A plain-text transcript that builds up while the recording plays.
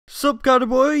Sup, Cardy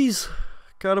boys?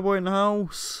 Cardy boy in the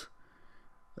house.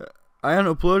 I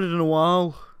haven't uploaded in a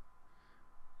while.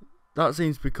 That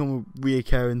seems to become a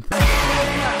reoccurring thing.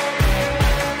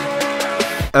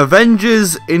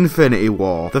 Avengers Infinity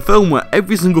War. The film where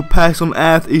every single person on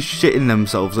Earth is shitting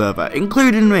themselves over,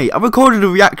 including me. I recorded a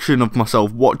reaction of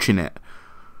myself watching it,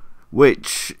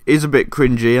 which is a bit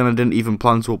cringy and I didn't even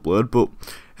plan to upload, but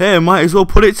hey, might as well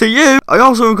put it to you. I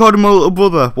also recorded my little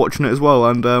brother watching it as well,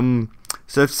 and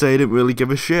safe to say he didn't really give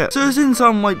a shit. So since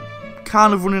I'm like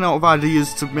kind of running out of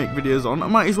ideas to make videos on, I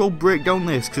might as well break down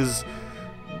this, because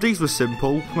these were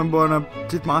simple. Remember when I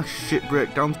did my shit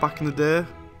breakdowns back in the day?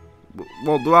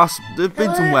 Well, there've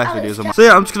been some worse videos on that. So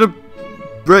yeah, I'm just gonna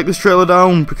break this trailer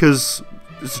down because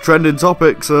it's a trending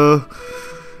topic, so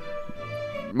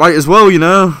might as well, you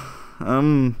know.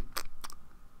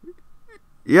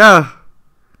 Yeah.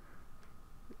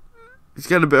 It's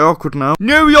getting a bit awkward now.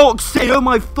 New York City, oh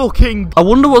my fucking... I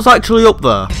wonder what's actually up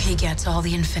there. If he gets all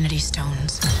the Infinity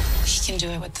Stones, he can do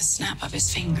it with the snap of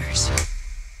his fingers.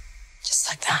 Just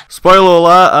like that. Spoiler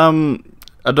alert,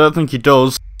 I don't think he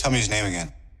does. Tell me his name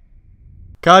again.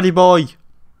 Cardy boy,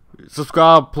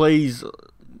 subscribe please.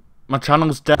 My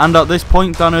channel's dead. And at this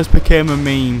point, Thanos became a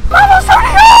meme.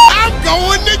 I'm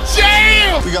going to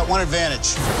jail! We got one advantage.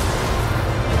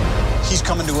 He's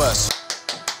coming to us.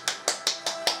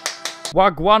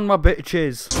 Wagwan, my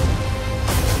bitches.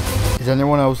 Is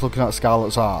anyone else looking at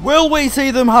Scarlett's art? Will we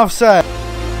see them have sex?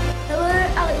 Hello,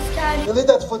 Alex Cardy. Delete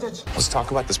that footage. Let's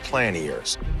talk about this plan of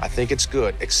yours. I think it's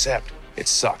good, except it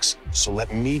sucks. So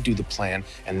let me do the plan,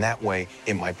 and that way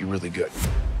it might be really good.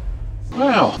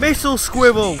 Wow. Missile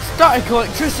squibble. Static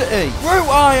electricity. Root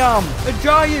I am. A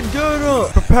giant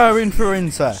donut. Preparing for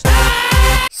incest.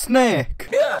 Snake.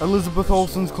 Yeah. Elizabeth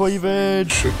Olsen's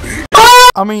cleavage. Should be.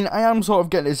 I mean, I am sort of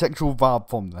getting a sexual vibe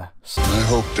from this. I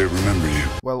hope they remember you.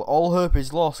 Well, all hope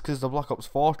is lost because the Black Ops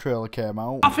 4 trailer came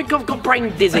out. I think I've got brain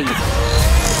disease.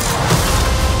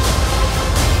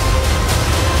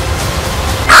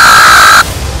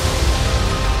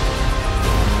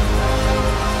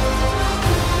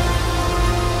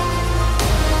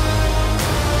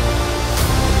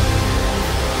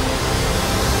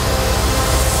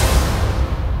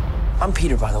 I'm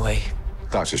Peter, by the way.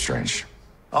 Doctor Strange.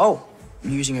 Oh,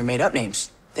 you're using your made-up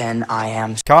names. Then I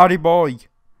am... Cardy boy.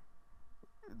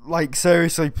 Like,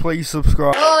 seriously, please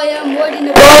subscribe. Oh, yeah, I'm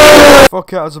waiting to...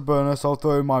 Fuck it, as a bonus, I'll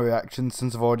throw in my reaction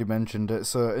since I've already mentioned it.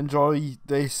 So, enjoy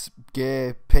this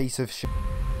gay piece of shit.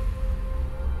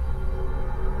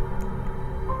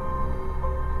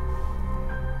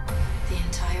 The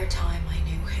entire time I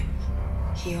knew him,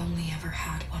 he only ever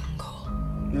had one goal.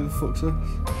 Who the fuck's this?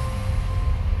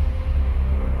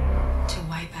 To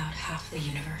wipe out half the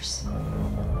universe.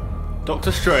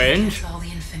 Doctor Strange. All the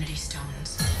Infinity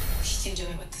Stones. He can do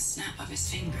it with the snap of his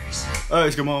fingers. Oh,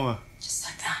 it's Gamora. Just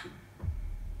like that.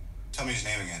 Tell me his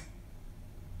name again.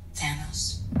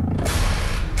 Thanos.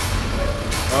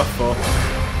 Oh fuck.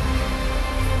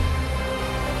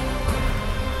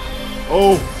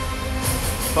 Oh.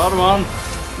 Spider-Man.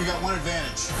 We got one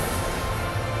advantage.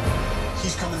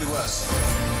 He's coming to us.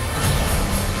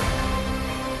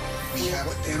 We have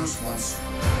what Thanos wants.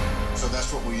 So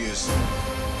that's what we use.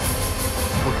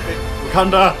 Okay.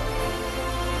 Wakanda.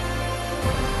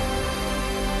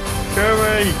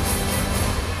 Carry.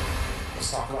 Let's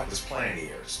talk about this plan of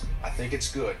yours. I think it's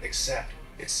good, except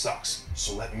it sucks.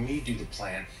 So let me do the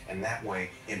plan, and that way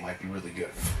it might be really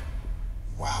good.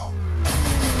 Wow.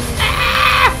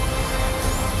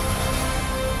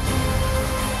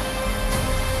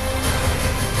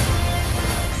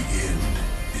 The end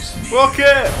is near.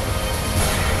 Rocket.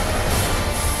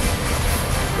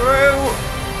 Through.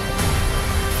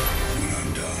 When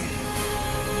I'm done,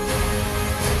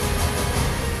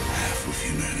 half of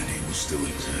humanity will still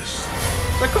exist.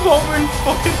 They come over and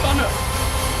fucking Thanos.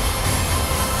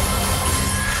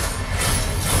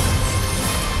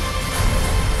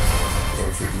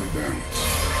 Perfectly balanced.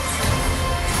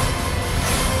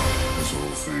 As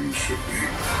all things should be.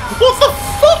 What the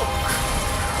fuck?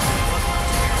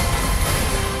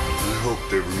 I hope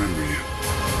they remember you.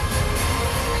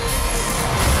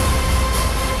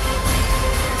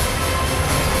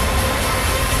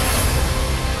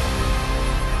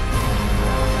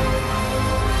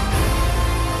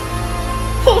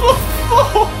 What the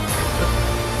fuck?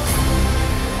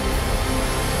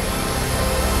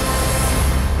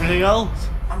 Anything else?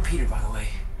 I'm Peter, by the way.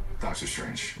 Doctor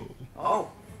Strange. Oh,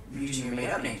 you're using your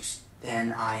made-up names.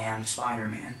 Then I am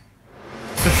Spider-Man.